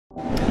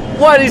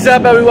What is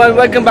up everyone,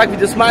 welcome back with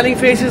your smiling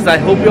faces. I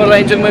hope you all are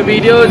enjoying my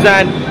videos.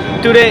 And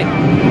today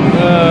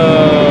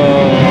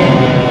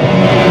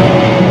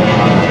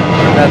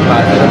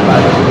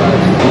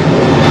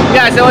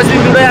yes, I was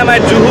saying today I'm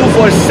at Juhu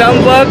for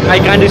some work. I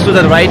can't disclose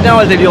that right now.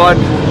 I'll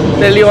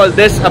tell you all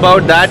this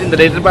about that in the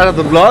later part of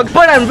the vlog.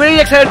 But I'm very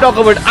excited to talk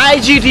about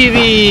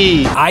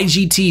IGTV.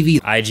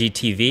 IGTV,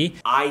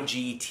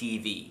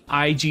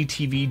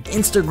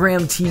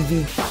 Instagram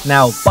TV.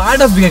 Now,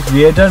 part of being a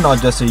creator,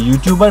 not just a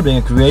YouTuber, being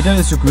a creator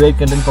is to create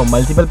content for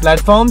multiple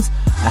platforms.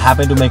 I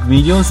happen to make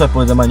videos, so I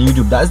put them on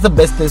YouTube. That's the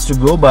best place to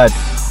go, but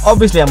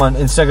obviously I'm on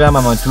Instagram,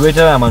 I'm on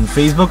Twitter, I'm on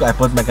Facebook. I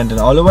put my content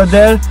all over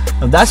there.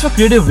 Now, that's for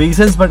creative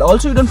reasons, but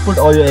also you don't put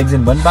all your eggs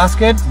in one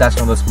basket. That's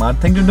not a smart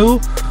thing to do,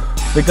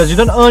 because you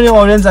don't earn your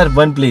audience at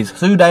one place,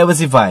 so you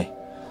diversify.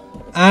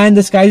 And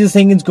the sky is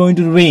saying it's going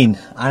to rain,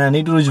 and I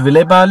need to reach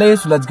Ville Parle,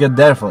 so let's get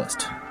there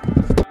first.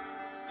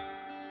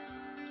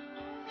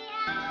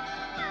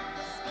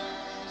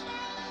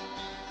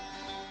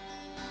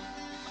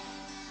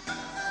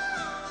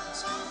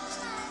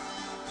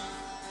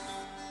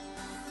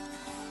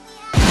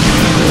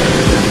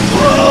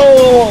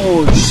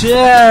 Oh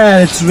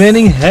shit, it's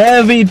raining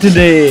heavy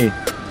today.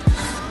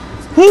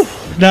 Whew.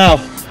 Now,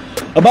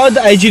 about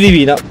the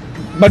IGTV now.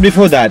 But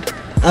before that,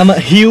 I'm a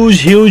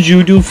huge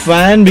YouTube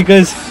fan,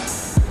 because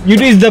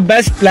YouTube is the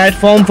best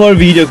platform for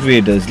video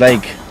creators.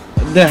 Like,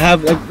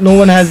 no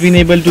one has been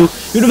able to.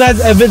 YouTube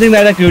has everything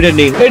that a creator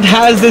needs. It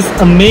has this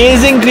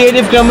amazing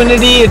creative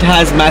community. It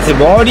has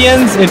massive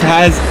audience.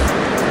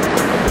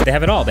 They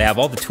have it all. They have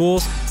all the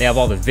tools, they have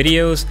all the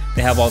videos,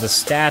 they have all the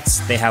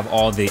stats, they have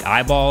all the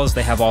eyeballs,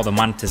 they have all the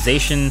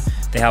monetization,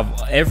 they have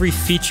every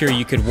feature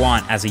you could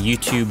want as a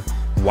YouTube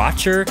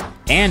watcher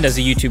and as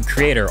a YouTube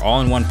creator all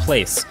in one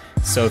place.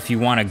 So if you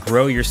want to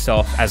grow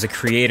yourself as a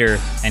creator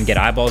and get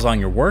eyeballs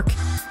on your work,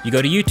 you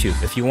go to YouTube.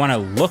 If you want to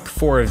look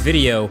for a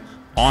video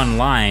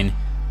online,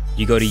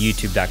 you go to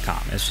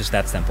youtube.com. It's just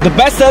that simple. The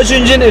best search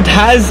engine, it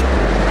has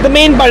the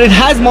main part, it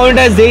has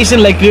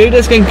monetization. Like,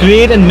 creators can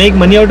create and make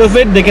money out of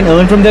it. They can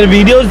earn from their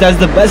videos. That's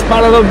the best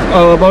part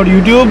about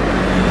YouTube.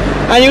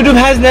 And YouTube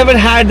has never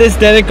had this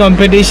direct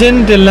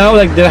competition till now.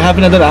 Like, there have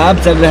been other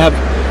apps that they have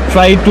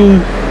tried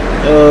to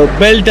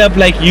built up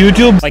like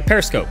YouTube, like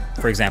Periscope,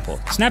 for example.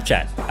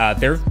 Snapchat.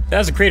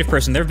 As a creative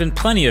person, there have been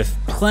plenty of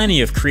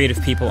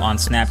creative people on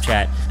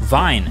Snapchat.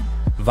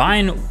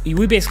 Vine,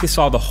 we basically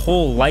saw the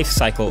whole life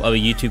cycle of a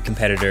YouTube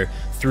competitor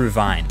through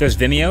Vine. There's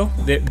Vimeo.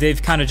 They've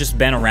kind of just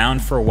been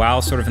around for a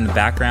while, sort of in the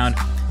background,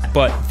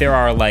 but there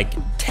are like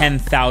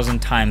 10,000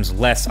 times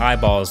less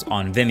eyeballs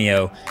on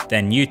Vimeo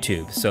than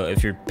YouTube. So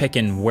if you're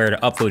picking where to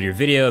upload your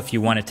video, if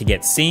you want it to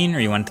get seen or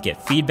you want it to get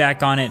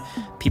feedback on it,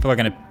 people are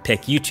gonna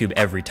pick YouTube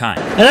every time.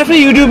 And after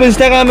YouTube,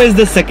 Instagram is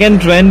the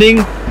second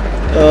trending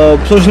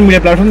social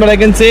media platform that I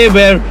can say,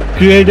 where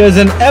creators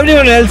and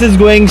everyone else is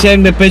going,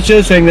 sharing their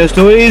pictures, sharing their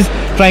stories,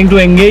 trying to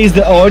engage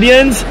the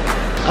audience.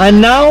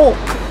 And now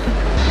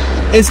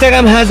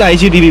Instagram has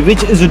IGTV,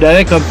 which is a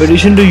direct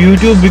competition to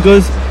YouTube,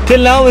 because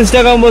till now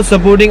Instagram was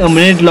supporting a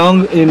minute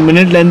length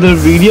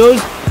videos,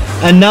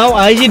 and now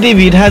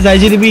IGTV, it has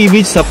IGTV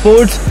which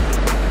supports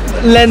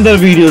lengther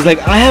videos. Like,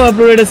 I have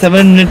uploaded a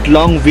 7-minute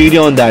long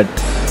video on that.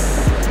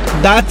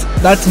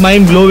 That's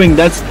mind-blowing.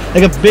 That's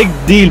like a big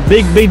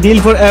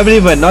deal for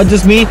everyone, not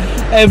just me,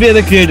 every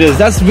other creators.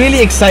 That's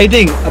really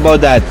exciting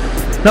about that.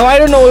 Now, I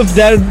don't know if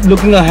they're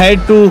looking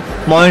ahead to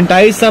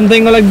monetize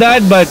something or like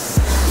that, but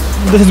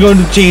this is going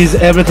to change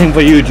everything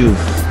for YouTube.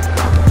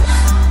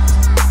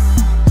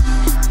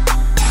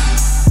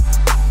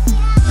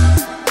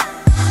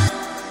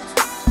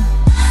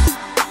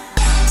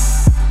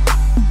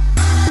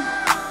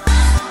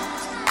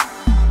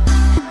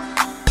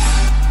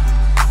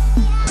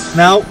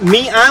 Now,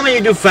 I'm a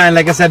YouTube fan.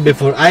 Like I said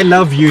before, I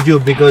love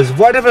YouTube, because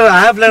whatever I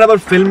have learned about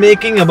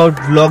filmmaking, about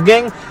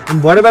vlogging,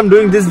 and whatever I'm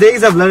doing these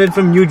days, I've learned it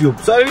from YouTube.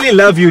 So I really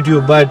love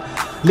YouTube, but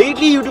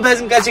lately YouTube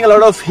has been catching a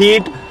lot of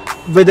heat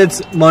with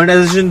its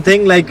monetization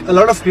thing. Like, a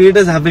lot of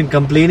creators have been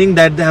complaining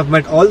that they have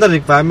met all the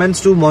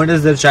requirements to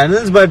monetize their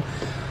channels, but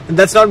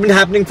that's not been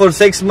happening for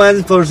 6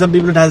 months. For some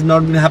people, it has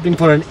not been happening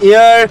for an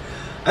year,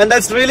 and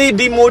that's really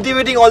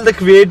demotivating all the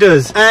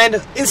creators. And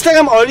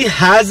Instagram already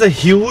has a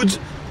huge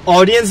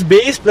audience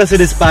base, plus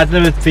it is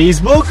partnered with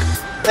Facebook,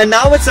 and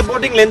now it's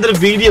supporting lengther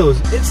videos.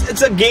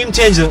 It's a game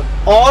changer.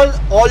 All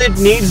it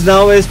needs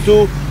now is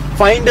to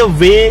find a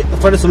way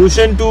for a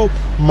solution to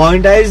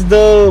monetize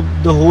the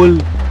whole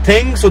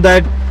thing, so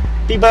that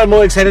people are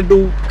more excited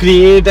to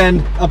create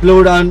and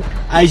upload on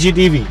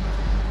IGTV.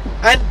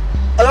 And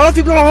a lot of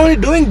people are already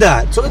doing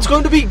that, so it's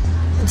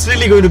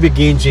really going to be a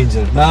game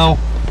changer. Now,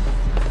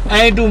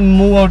 I need to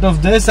move out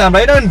of this. I'm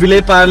right now in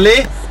Ville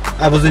Parle.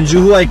 I was in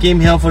Juhu. I came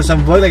here for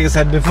some work, like I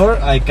said before.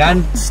 I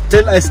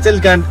still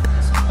can't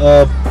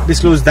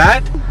disclose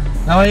that.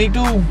 Now I need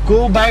to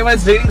go back.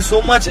 It's raining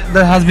so much.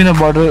 There has been a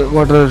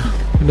water,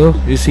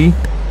 you see,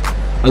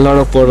 a lot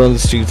of water on the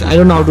streets. I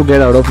don't know how to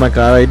get out of my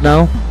car right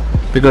now,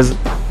 because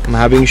I'm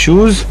having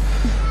shoes.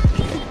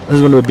 This is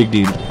going to be a big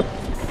deal.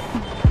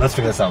 Let's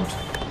figure this out.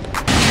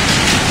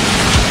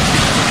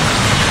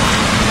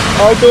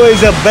 Auto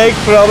is a big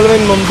problem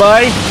in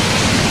Mumbai.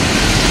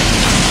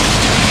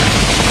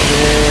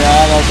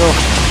 Yeah, auto.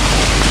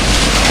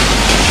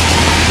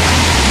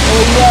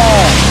 Oh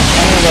yeah.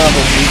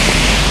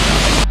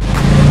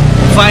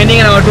 Finding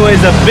an auto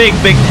is a big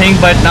thing,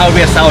 but now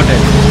we are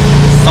sorted.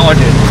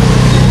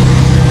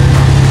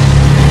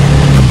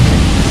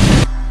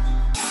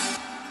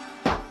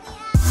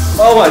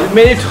 Oh well, we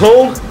made it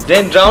home.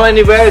 Didn't drown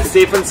anywhere. It's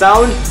safe and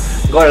sound.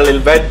 Got a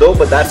little wet though,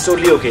 but that's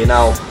totally okay.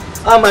 Now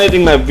I'm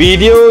editing my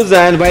videos,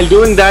 and while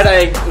doing that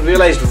I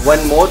realized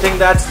one more thing.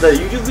 That's the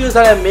YouTube videos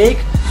that I make,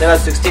 they are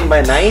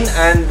 16:9,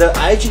 and the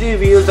IGTV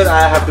videos that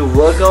I have to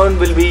work on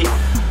will be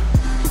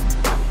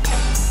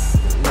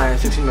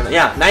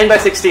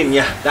 9:16.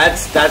 Yeah,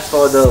 that's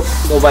for the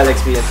mobile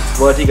experience,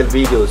 vertical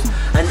videos.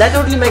 And that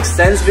totally makes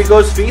sense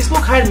because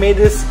Facebook had made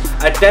this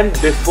attempt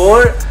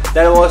before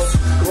that was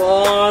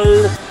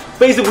called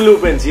Facebook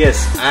Blueprints,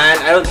 yes, and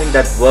I don't think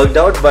that worked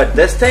out, but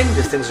this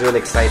thing's really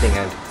exciting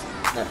and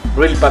I'm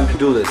really pumped to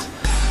do this.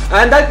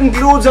 And that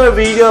concludes our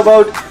video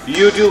about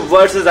YouTube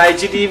versus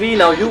IGTV.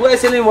 Now you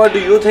guys tell me, what do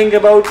you think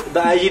about the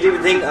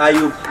IGTV thing? Are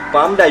you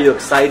pumped? Are you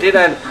excited?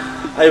 And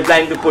are you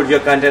planning to put your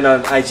content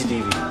on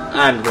IGTV?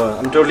 I'm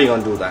totally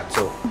gonna do that.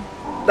 So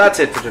that's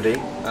it for today.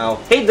 Now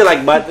hit the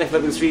like button if you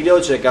like this video,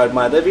 check out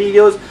my other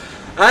videos,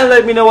 and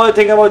let me know what you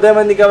think about them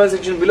in the comment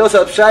section below.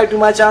 Subscribe to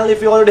my channel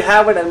if you already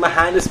haven't, and my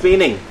hand is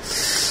spinning.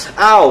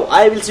 Ow!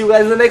 I will see you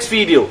guys in the next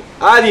video.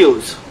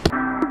 Adios.